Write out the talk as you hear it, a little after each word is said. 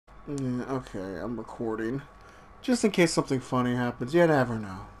Yeah, okay, I'm recording. Just in case something funny happens. You never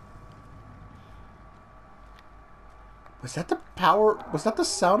know. Was that the power? Was that the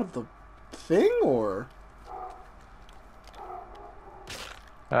sound of the thing, or?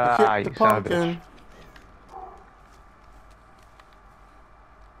 I hit the You son of a bitch. pumpkin.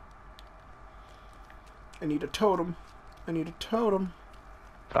 I need a totem. I need a totem.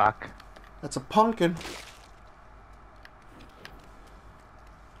 Fuck. That's a pumpkin.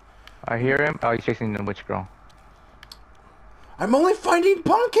 I hear him. Oh, he's chasing the witch girl. I'm only finding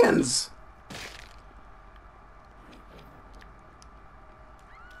pumpkins!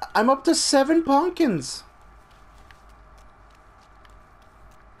 I'm up to 7 pumpkins.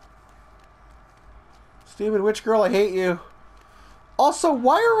 Stupid witch girl, I hate you. Also,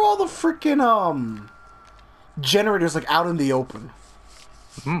 why are all the freaking, generators, like, out in the open?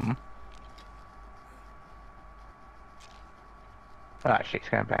 Hmm. Ah, shit, he's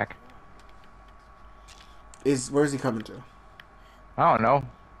coming back. Where's he coming to? I don't know.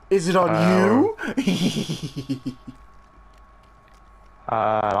 Is it on you?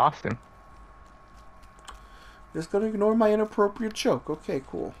 I lost him. Just gonna ignore my inappropriate joke. Okay,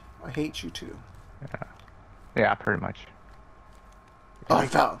 cool. I hate you too. Yeah, pretty much. Oh,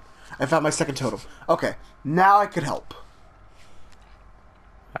 I found my second totem. Okay, now I could help.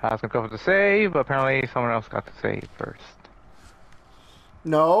 I was gonna go for the save, but apparently someone else got the save first.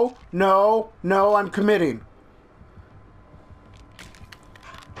 No, no, no, I'm committing.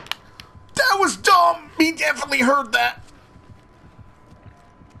 That was dumb! He definitely heard that.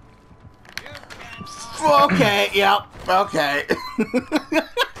 Okay, yep, okay.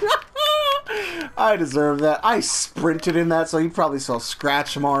 I deserve that. I sprinted in that, so you probably saw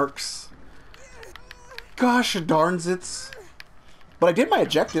scratch marks. Gosh darns it. But I did my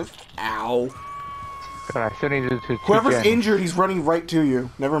objective. Ow. God, I still need to Whoever's injured, he's running right to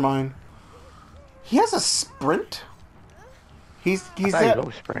you. Never mind. He has a sprint? He's at... Go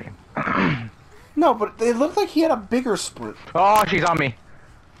sprinting. No, but it looked like he had a bigger sprint. Oh, she's on me.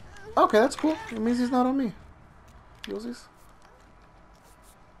 Okay, that's cool. It means he's not on me. Feelsies.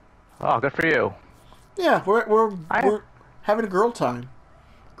 Oh, good for you. Yeah, we're having a girl time.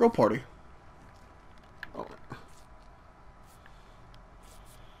 Girl party. Oh.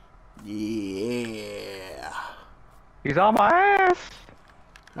 Yeah. He's on my ass.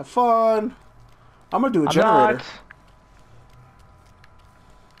 Have fun. I'm gonna do a generator. Not.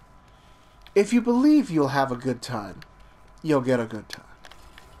 If you believe you'll have a good time, you'll get a good time.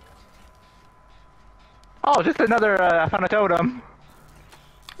 Oh, just another, I found a totem.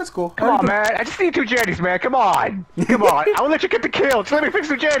 That's cool. Come on, man. I just need 2 jetties, man. Come on. Come on. I will let you get the kill. Just let me fix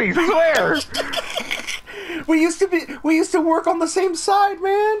the jetties. I swear. We used to work on the same side,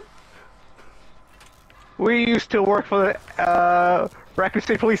 man. We used to work for the, Raccoon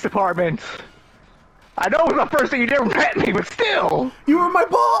State Police Department. I know it was the first thing you never met me, but still. You were my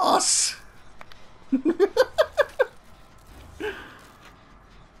boss.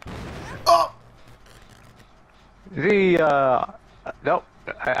 Oh. Nope.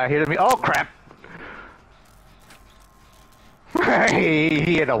 I hear me. Oh, crap. he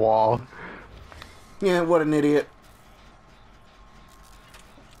hit a wall. Yeah, what an idiot.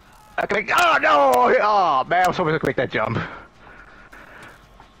 Oh, no! Oh, man, I was hoping to make that jump.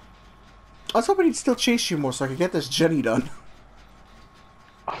 I was hoping he'd still chase you more so I could get this Jenny done.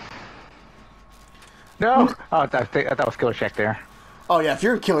 No? Oh, that was Killer Shack there. Oh yeah, if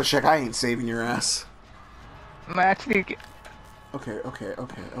you're in Killer Shack, I ain't saving your ass. Match the... Okay,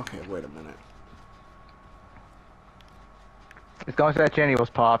 wait a minute. It's going to that Jenny was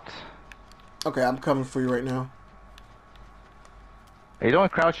popped. Okay, I'm coming for you right now. Are you doing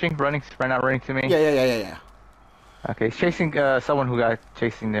crouching, running, not running to me? Yeah. Okay, he's chasing someone who got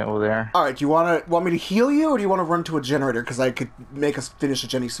chasing over there. Alright, do you want me to heal you, or do you want to run to a generator? Because I could make us finish a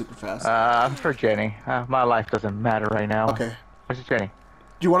Jenny super fast. For Jenny. My life doesn't matter right now. Okay. Where's Jenny?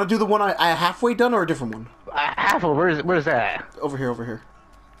 Do you want to do the one I halfway done, or a different one? Half, where's that? Over here.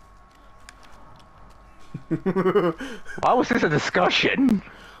 Why was this a discussion?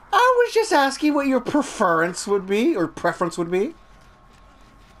 I was just asking what your preference would be, or preference would be.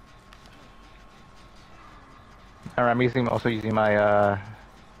 Alright, I'm also using my,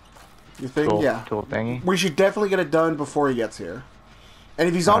 You think? tool thingy. We should definitely get it done before he gets here. And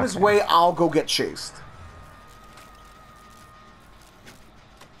if he's on his way, I'll go get chased.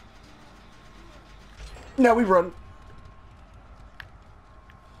 Now we run.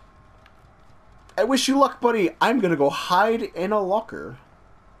 I wish you luck, buddy. I'm gonna go hide in a locker.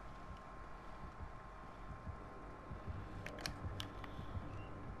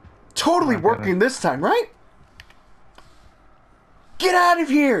 Totally working this time, right? Get out of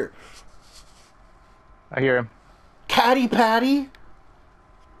here! I hear him. Catty Patty!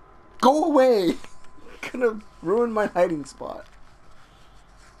 Go away! Gonna ruin my hiding spot.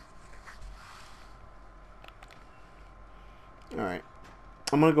 Alright.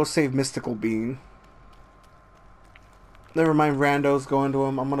 I'm gonna go save Mystical Bean. Never mind, Rando's going to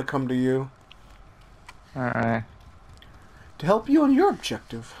him. I'm gonna come to you. Alright. To help you on your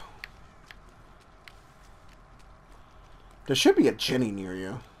objective. There should be a Jenny near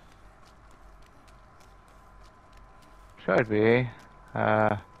you. Should be.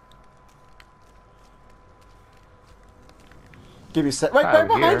 Give you a sec. Right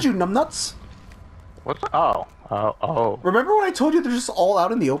behind you, numbnuts! What's... Oh. Oh. Remember when I told you they're just all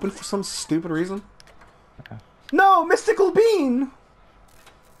out in the open for some stupid reason? Yeah. No! Mystical Bean!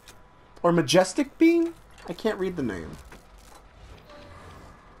 Or Majestic Bean? I can't read the name.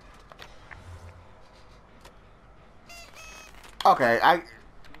 Okay,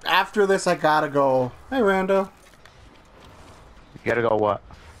 after this I gotta go. Hey, Rando. You gotta go what?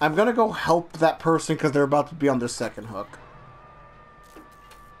 I'm gonna go help that person because they're about to be on their second hook.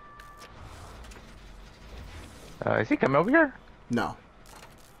 Is he coming over here? No.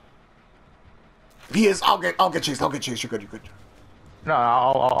 He is. I'll get chased. I'll get chased. You're good. You're good. No,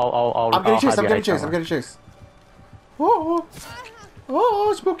 I'll I'm getting chased. I'm getting chased. I'm getting chased. Oh,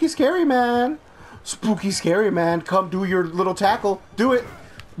 oh, spooky, scary man. Spooky, scary man. Come do your little tackle. Do it.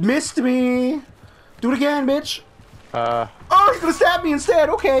 Missed me. Do it again, bitch. Oh, he's gonna stab me instead.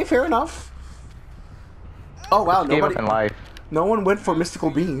 Okay, fair enough. Oh wow, nobody. Gave up in life. No one went for Mystical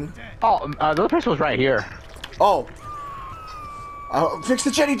Bean. Oh, the other person was right here. Oh. Fix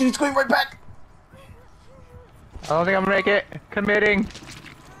the Jenny, dude. He's going right back. I don't think I'm gonna make it. Committing.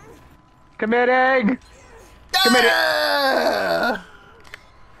 Committing. Committing.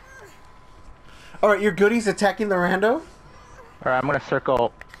 Alright, your goodies attacking the rando? Alright, I'm gonna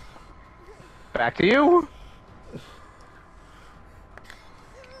circle back to you.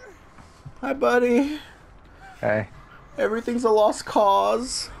 Hi, buddy. Hey. Everything's a lost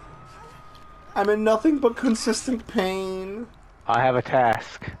cause. I'm in nothing but consistent pain. I have a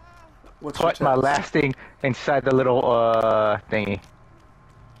task. What's Put my last thing inside the little thingy.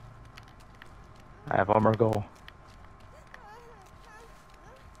 I have armor goal.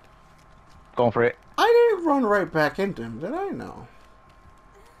 Going for it. I didn't run right back into him, did I? No.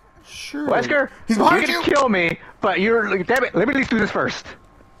 Sure. Wesker, he's behind you. You can kill me, but you're. Damn it! Let me at least do this first.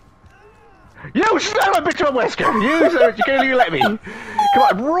 You son of a bitch, Wesker! You can't even let me. Come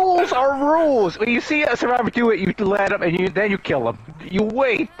on, rules are rules. When you see a survivor do it, you let him, and then you kill him. You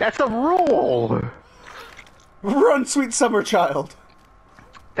wait. That's the rule. Run, sweet summer child.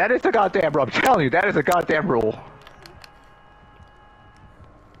 That is the goddamn rule. I'm telling you, that is a goddamn rule.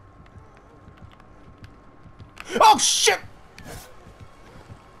 Oh shit!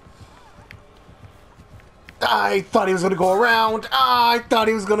 I thought he was gonna go around. I thought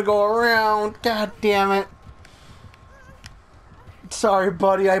he was gonna go around. God damn it. Sorry,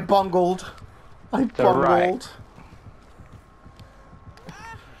 buddy. I bungled. I bungled. Right.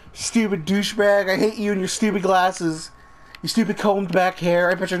 Stupid douchebag. I hate you and your stupid glasses. Your stupid combed back hair.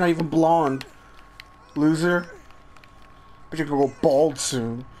 I bet you're not even blonde. Loser. Bet you're gonna go bald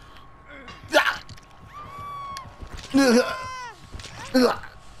soon.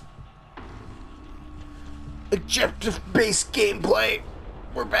 Objective-based gameplay.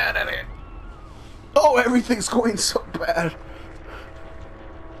 We're bad at it. Oh, everything's going so bad.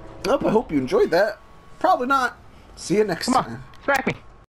 I hope you enjoyed that. Probably not. See you next time. Come on, smack me.